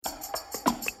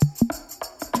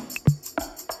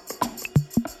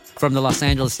From the Los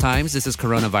Angeles Times, this is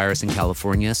Coronavirus in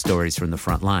California, stories from the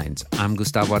front lines. I'm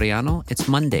Gustavo Arellano. It's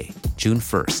Monday, June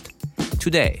 1st.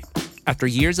 Today, after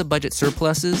years of budget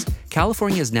surpluses,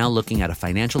 California is now looking at a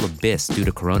financial abyss due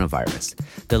to coronavirus.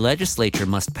 The legislature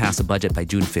must pass a budget by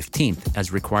June 15th,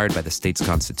 as required by the state's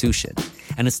constitution.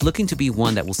 And it's looking to be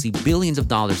one that will see billions of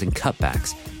dollars in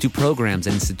cutbacks to programs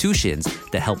and institutions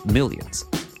that help millions.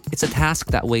 It's a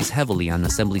task that weighs heavily on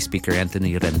Assembly Speaker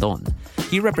Anthony Rendon.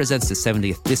 He represents the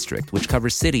 70th District, which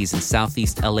covers cities in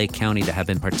southeast LA County that have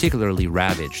been particularly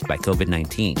ravaged by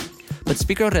COVID-19. But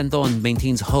Speaker Rendon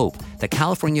maintains hope that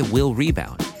California will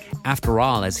rebound. After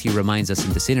all, as he reminds us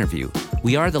in this interview,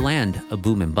 we are the land of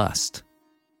boom and bust.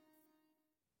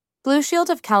 Blue Shield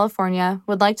of California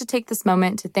would like to take this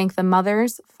moment to thank the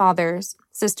mothers, fathers,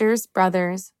 sisters,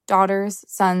 brothers, daughters,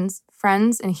 sons,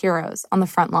 friends, and heroes on the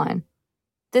front line.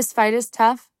 This fight is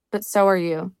tough, but so are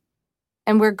you.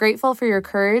 And we're grateful for your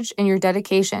courage and your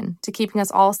dedication to keeping us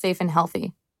all safe and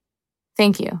healthy.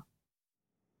 Thank you.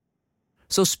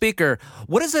 So, Speaker,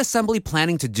 what is the Assembly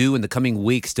planning to do in the coming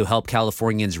weeks to help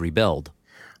Californians rebuild?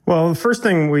 Well, the first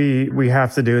thing we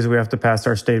have to do is we have to pass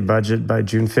our state budget by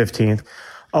June 15th.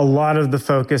 A lot of the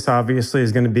focus, obviously,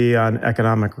 is going to be on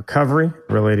economic recovery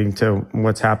relating to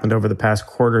what's happened over the past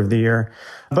quarter of the year.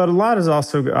 But a lot is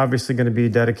also obviously going to be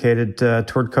dedicated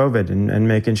toward COVID and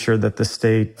making sure that the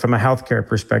state, from a healthcare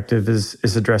perspective,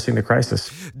 is addressing the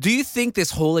crisis. Do you think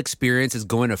this whole experience is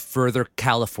going to further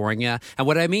California? And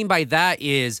what I mean by that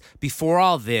is, before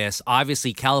all this,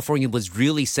 obviously California was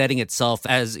really setting itself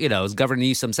as, as Governor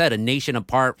Newsom said, a nation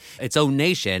apart, its own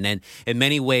nation. And in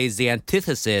many ways, the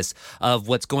antithesis of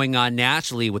what's going on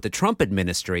nationally with the Trump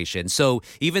administration. So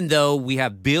even though we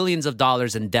have billions of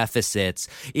dollars in deficits,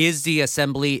 is the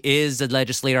Assembly, is the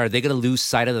legislature, are they going to lose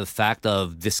sight of the fact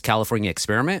of this California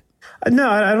experiment? No,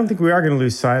 I don't think we are going to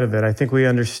lose sight of it. I think we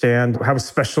understand how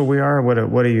special we are,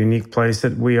 what a unique place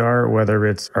that we are, whether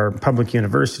it's our public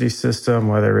university system,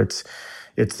 whether it's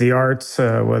the arts,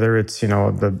 whether it's,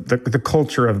 the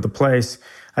culture of the place.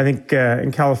 I think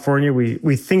in California,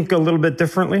 we think a little bit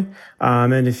differently.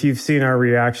 And if you've seen our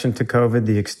reaction to COVID,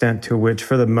 the extent to which,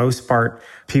 for the most part,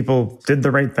 people did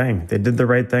the right thing. They did the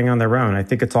right thing on their own. I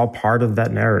think it's all part of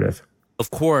that narrative.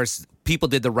 Of course, people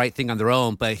did the right thing on their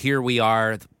own, but here we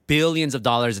are, billions of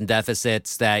dollars in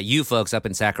deficits that you folks up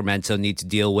in Sacramento need to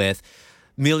deal with,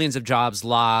 millions of jobs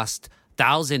lost,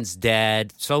 thousands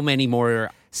dead, so many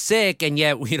more sick, and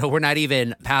yet, we're not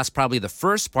even past probably the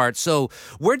first part. So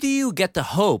where do you get the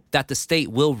hope that the state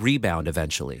will rebound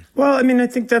eventually? Well, I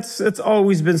think it's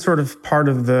always been sort of part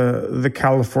of the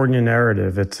California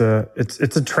narrative. It's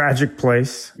a tragic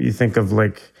place. You think of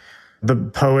like the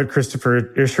poet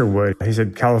Christopher Isherwood. He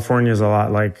said California is a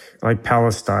lot like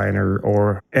Palestine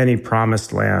or any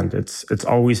promised land. It's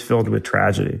always filled with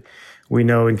tragedy. We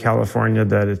know in California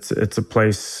that it's a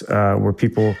place where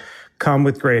people come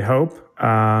with great hope.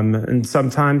 And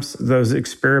sometimes those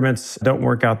experiments don't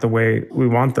work out the way we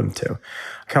want them to.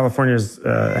 California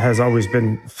has always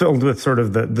been filled with sort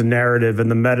of the narrative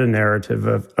and the meta-narrative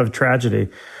of tragedy.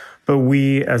 But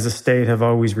we as a state have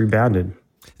always rebounded.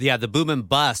 Yeah, the boom and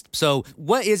bust. So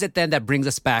what is it then that brings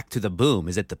us back to the boom?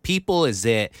 Is it the people? Is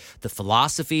it the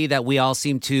philosophy that we all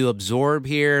seem to absorb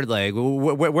here? Like,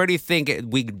 where do you think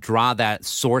we draw that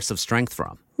source of strength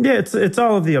from? Yeah, it's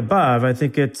all of the above. I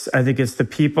think it's the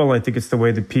people. I think it's the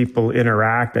way the people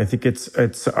interact. I think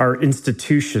it's our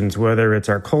institutions, whether it's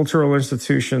our cultural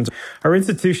institutions, our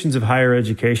institutions of higher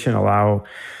education allow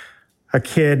a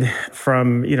kid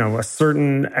from, a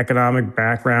certain economic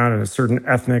background and a certain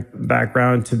ethnic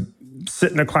background to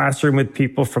sit in a classroom with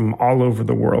people from all over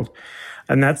the world.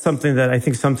 And that's something that I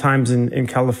think sometimes in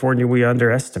California we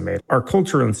underestimate. Our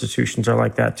cultural institutions are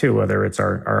like that too, whether it's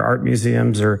our art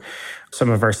museums or some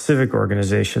of our civic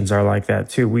organizations are like that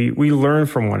too. We learn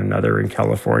from one another in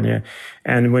California.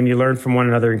 And when you learn from one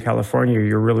another in California,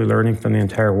 you're really learning from the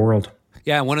entire world.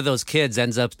 Yeah, one of those kids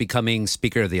ends up becoming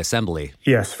Speaker of the Assembly.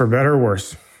 Yes, for better or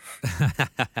worse.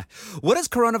 What has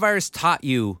coronavirus taught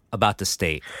you about the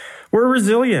state? We're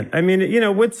resilient.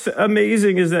 What's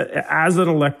amazing is that as an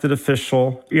elected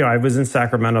official, I was in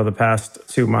Sacramento the past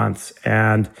 2 months,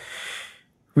 and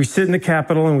we sit in the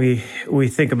Capitol and we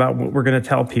think about what we're going to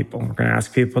tell people. We're going to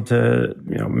ask people to,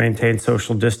 maintain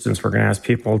social distance. We're going to ask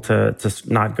people to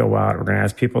not go out. We're going to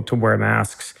ask people to wear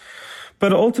masks.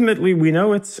 But ultimately, we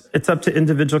know it's up to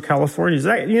individual Californians.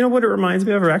 You know what it reminds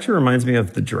me of? It actually reminds me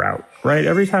of the drought, right?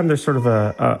 Every time there's sort of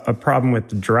a problem with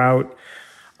the drought,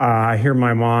 I hear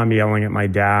my mom yelling at my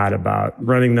dad about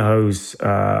running the hose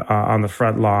on the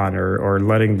front lawn or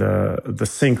letting the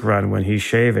sink run when he's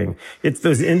shaving. It's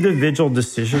those individual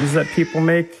decisions that people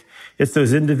make. It's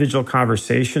those individual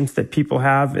conversations that people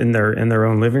have in their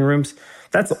own living rooms.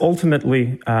 That's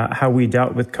ultimately how we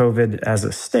dealt with COVID as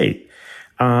a state.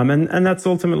 And that's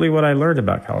ultimately what I learned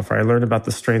about California. I learned about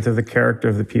the strength of the character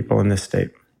of the people in this state.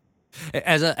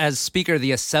 As Speaker of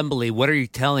the Assembly, what are you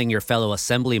telling your fellow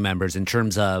Assembly members in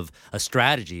terms of a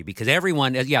strategy? Because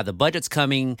everyone, the budget's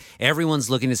coming. Everyone's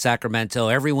looking to Sacramento.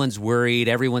 Everyone's worried.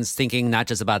 Everyone's thinking not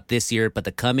just about this year, but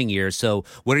the coming year. So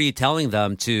what are you telling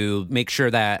them to make sure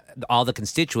that all the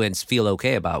constituents feel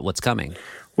okay about what's coming?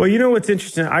 Well, you know what's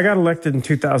interesting? I got elected in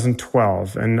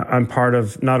 2012, and I'm part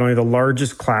of not only the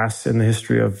largest class in the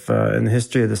history of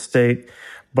the state,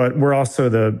 but we're also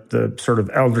the sort of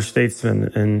elder statesmen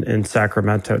in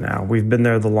Sacramento now. We've been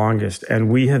there the longest, and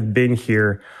we have been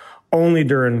here only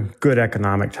during good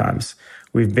economic times.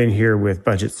 We've been here with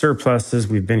budget surpluses.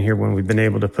 We've been here when we've been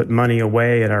able to put money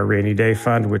away in our rainy day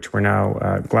fund, which we're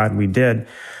now glad we did.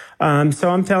 So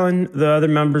I'm telling the other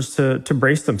members to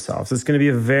brace themselves. It's going to be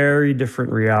a very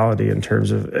different reality in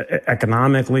terms of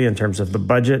economically, in terms of the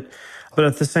budget. But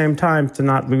at the same time, to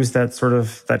not lose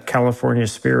that California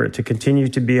spirit, to continue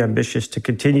to be ambitious, to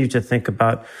continue to think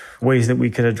about ways that we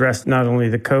could address not only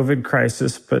the COVID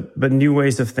crisis, but new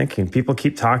ways of thinking. People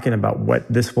keep talking about what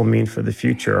this will mean for the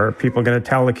future. Are people going to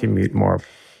telecommute more?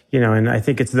 And I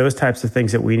think it's those types of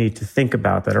things that we need to think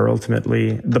about that are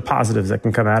ultimately the positives that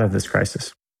can come out of this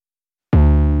crisis.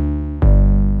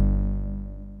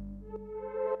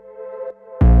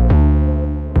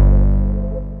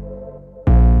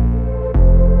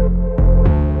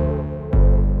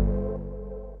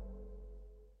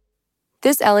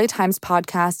 This LA Times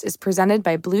podcast is presented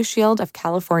by Blue Shield of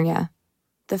California.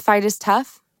 The fight is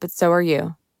tough, but so are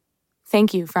you.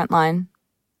 Thank you, Frontline.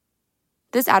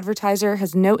 This advertiser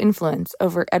has no influence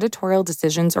over editorial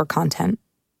decisions or content.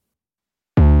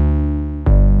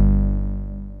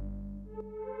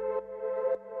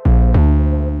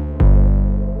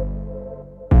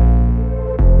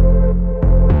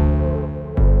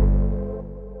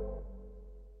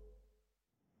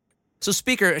 So,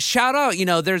 Speaker, shout out,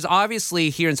 there's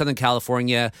obviously here in Southern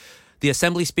California, the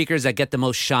Assembly speakers that get the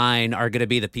most shine are going to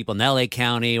be the people in LA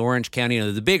County, Orange County,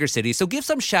 the bigger cities. So give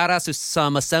some shout outs to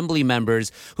some Assembly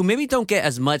members who maybe don't get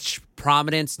as much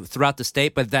prominence throughout the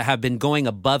state, but that have been going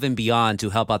above and beyond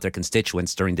to help out their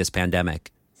constituents during this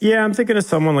pandemic. Yeah, I'm thinking of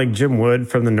someone like Jim Wood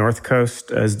from the North Coast.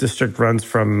 His district runs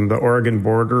from the Oregon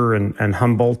border and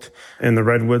Humboldt in the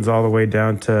Redwoods all the way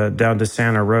down to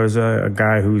Santa Rosa, a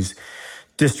guy whose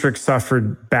district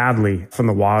suffered badly from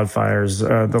the wildfires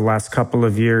the last couple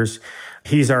of years.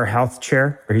 He's our health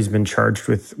chair. He's been charged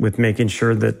with making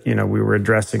sure that, we were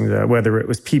addressing whether it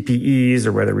was PPEs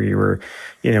or whether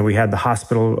we had the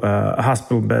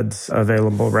hospital beds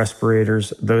available,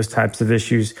 respirators, those types of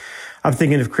issues. I'm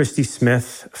thinking of Christy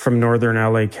Smith from Northern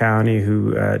LA County,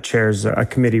 who chairs a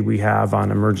committee we have on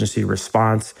emergency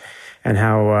response, and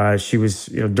how she was,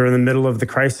 during the middle of the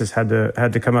crisis, had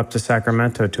to come up to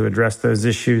Sacramento to address those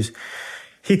issues.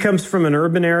 He comes from an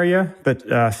urban area, but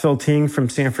Phil Ting from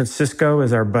San Francisco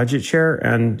is our budget chair.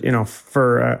 And,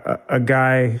 for a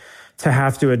guy to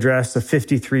have to address a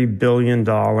 $53 billion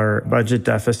budget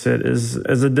deficit is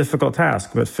a difficult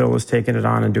task. But Phil is taking it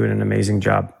on and doing an amazing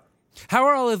job. How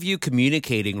are all of you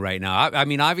communicating right now? I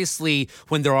mean, obviously,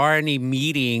 when there are any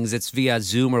meetings, it's via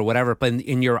Zoom or whatever, but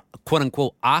in your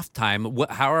quote-unquote off time,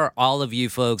 how are all of you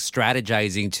folks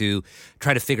strategizing to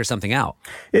try to figure something out?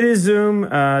 It is Zoom,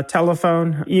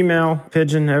 telephone, email,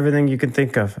 pigeon, everything you can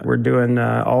think of. We're doing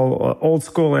all old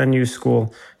school and new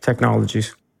school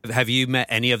technologies. Have you met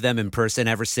any of them in person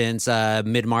ever since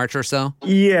mid-March or so?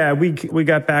 Yeah, we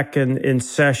got back in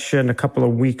session a couple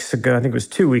of weeks ago. I think it was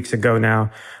 2 weeks ago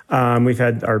now. We've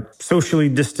had our socially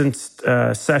distanced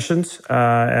sessions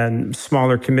and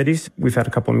smaller committees. We've had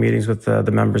a couple of meetings with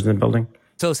the members in the building.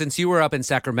 So since you were up in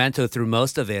Sacramento through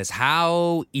most of this,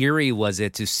 how eerie was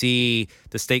it to see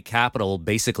the state capitol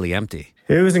basically empty?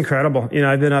 It was incredible.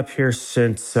 I've been up here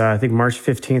since I think March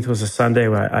 15th was a Sunday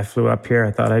when I flew up here.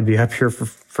 I thought I'd be up here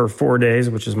for 4 days,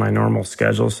 which is my normal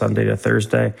schedule, Sunday to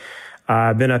Thursday.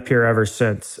 I've been up here ever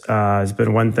since. It's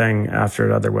been one thing after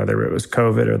another, whether it was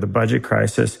COVID or the budget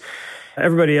crisis.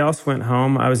 Everybody else went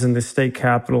home. I was in the state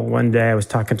capitol one day. I was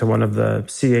talking to one of the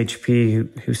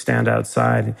CHP who stand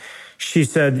outside. She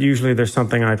said usually there's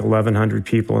something like 1,100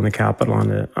 people in the Capitol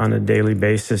on a daily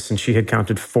basis, and she had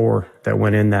counted 4 that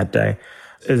went in that day.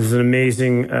 It was an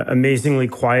amazingly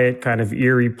quiet, kind of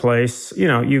eerie place.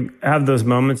 You have those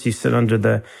moments. You sit under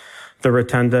the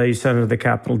rotunda, you sit under the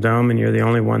Capitol Dome, and you're the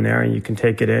only one there, and you can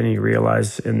take it in, and you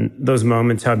realize in those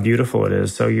moments how beautiful it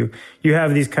is. So you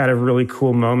have these kind of really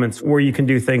cool moments where you can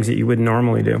do things that you wouldn't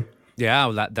normally do.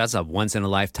 Yeah, that's a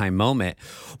once-in-a-lifetime moment.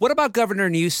 What about Governor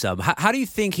Newsom? How do you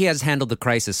think he has handled the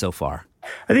crisis so far?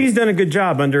 I think he's done a good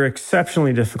job under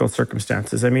exceptionally difficult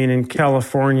circumstances. I mean, in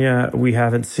California, we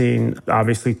haven't seen,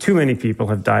 obviously, too many people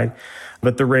have died,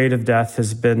 but the rate of death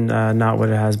has been not what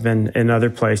it has been in other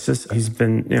places. He's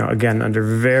been, again, under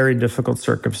very difficult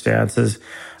circumstances.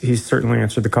 He's certainly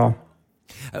answered the call.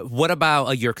 What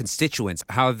about your constituents?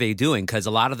 How are they doing? Because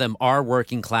a lot of them are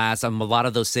working class. A lot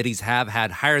of those cities have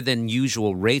had higher than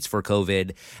usual rates for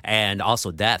COVID and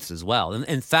also deaths as well.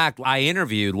 In fact, I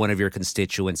interviewed one of your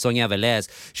constituents, Sonia Velez.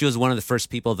 She was one of the first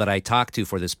people that I talked to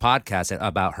for this podcast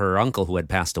about her uncle who had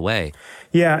passed away.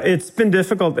 Yeah, it's been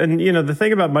difficult. And, the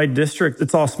thing about my district,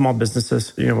 it's all small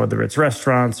businesses, whether it's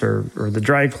restaurants or the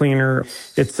dry cleaner.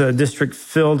 It's a district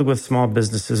filled with small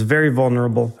businesses, very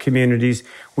vulnerable communities.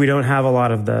 We don't have a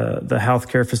lot of the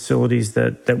healthcare facilities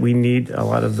that we need. A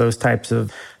lot of those types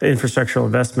of infrastructural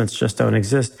investments just don't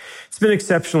exist. It's been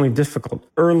exceptionally difficult.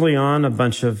 Early on, a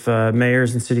bunch of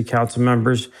mayors and city council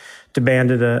members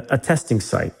demanded a testing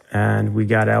site, and we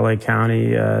got LA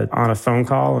County on a phone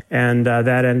call, and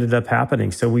that ended up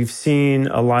happening. So we've seen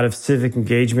a lot of civic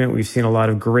engagement. We've seen a lot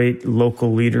of great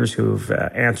local leaders who've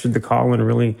answered the call and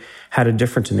really had a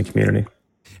difference in the community.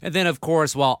 And then, of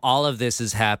course, while all of this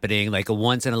is happening, like a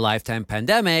once-in-a-lifetime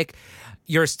pandemic,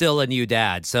 you're still a new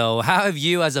dad. So how have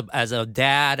you as a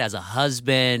dad, as a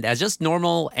husband, as just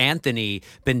normal Anthony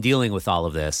been dealing with all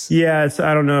of this? Yeah,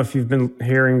 I don't know if you've been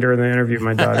hearing during the interview,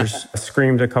 my daughter's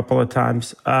screamed a couple of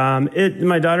times.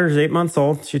 My daughter's 8 months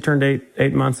old. She turned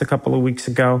eight months a couple of weeks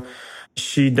ago.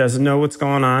 She doesn't know what's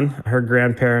going on. Her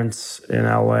grandparents in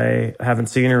LA haven't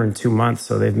seen her in 2 months,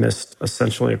 so they've missed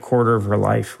essentially a quarter of her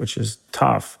life, which is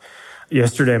tough.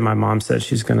 Yesterday, my mom said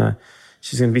she's gonna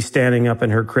be standing up in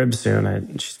her crib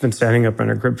soon. She's been standing up in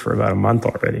her crib for about a month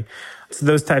already. So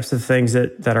those types of things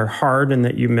that are hard and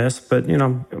that you miss. But,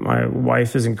 my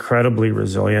wife is incredibly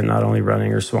resilient, not only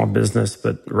running her small business,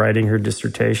 but writing her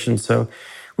dissertation. So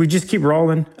we just keep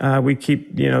rolling. We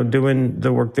keep, doing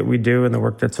the work that we do and the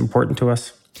work that's important to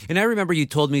us. And I remember you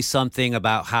told me something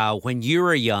about how when you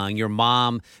were young, your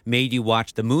mom made you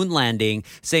watch the moon landing,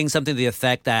 saying something to the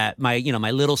effect that my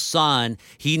little son,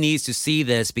 he needs to see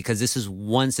this because this is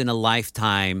once in a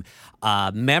lifetime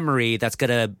memory that's going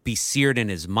to be seared in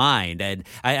his mind. And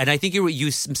I think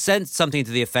you said something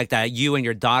to the effect that you and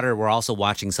your daughter were also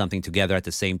watching something together at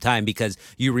the same time because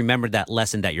you remembered that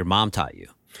lesson that your mom taught you.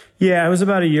 Yeah, it was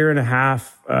about a year and a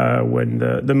half when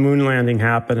the moon landing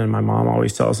happened, and my mom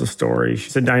always tells the story. She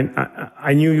said,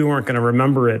 I knew you weren't going to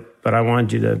remember it, but I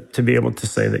wanted you to be able to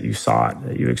say that you saw it,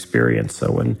 that you experienced. So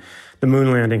when the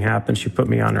moon landing happened, she put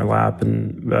me on her lap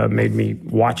and made me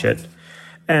watch it.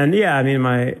 And yeah, I mean,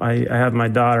 I have my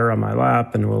daughter on my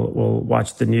lap, and we'll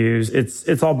watch the news.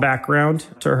 It's all background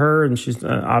to her, and she's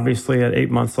obviously at 8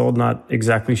 months old, not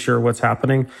exactly sure what's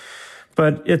happening.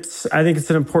 But I think it's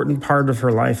an important part of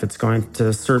her life. It's going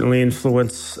to certainly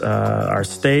influence our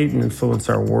state and influence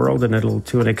our world, and it'll,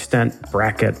 to an extent,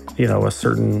 bracket, a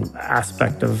certain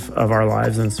aspect of our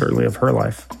lives and certainly of her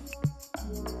life.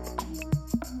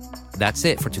 That's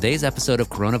it for today's episode of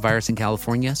Coronavirus in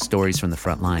California, Stories from the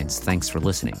Front Lines. Thanks for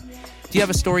listening. Do you have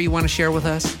a story you want to share with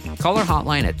us? Call our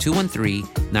hotline at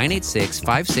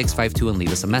 213-986-5652 and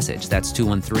leave us a message. That's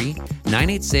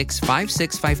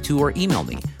 213-986-5652 or email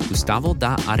me,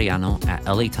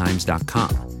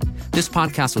 gustavo.arellano@latimes.com. This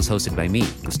podcast was hosted by me,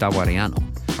 Gustavo Arellano.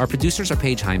 Our producers are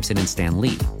Paige Heimson and Stan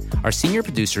Lee. Our senior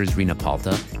producer is Rena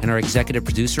Palta, and our executive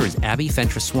producer is Abby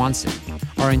Fentress Swanson.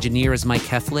 Our engineer is Mike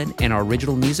Heflin, and our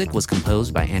original music was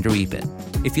composed by Andrew Eapen.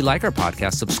 If you like our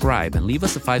podcast, subscribe and leave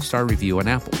us a 5-star review on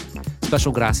Apple.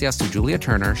 Special gracias to Julia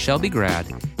Turner, Shelby Grad,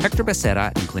 Hector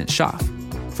Becerra, and Clint Schaff.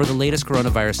 For the latest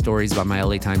coronavirus stories by my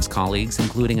LA Times colleagues,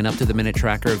 including an up-to-the-minute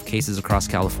tracker of cases across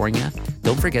California,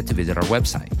 don't forget to visit our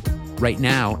website. Right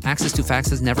now, access to facts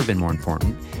has never been more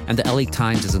important, and the LA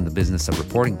Times is in the business of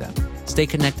reporting them. Stay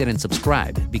connected and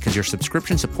subscribe, because your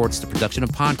subscription supports the production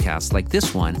of podcasts like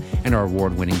this one and our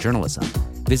award-winning journalism.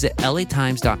 Visit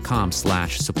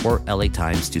latimes.com/support LA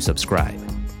Times to subscribe.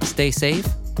 Stay safe,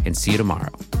 and see you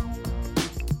tomorrow.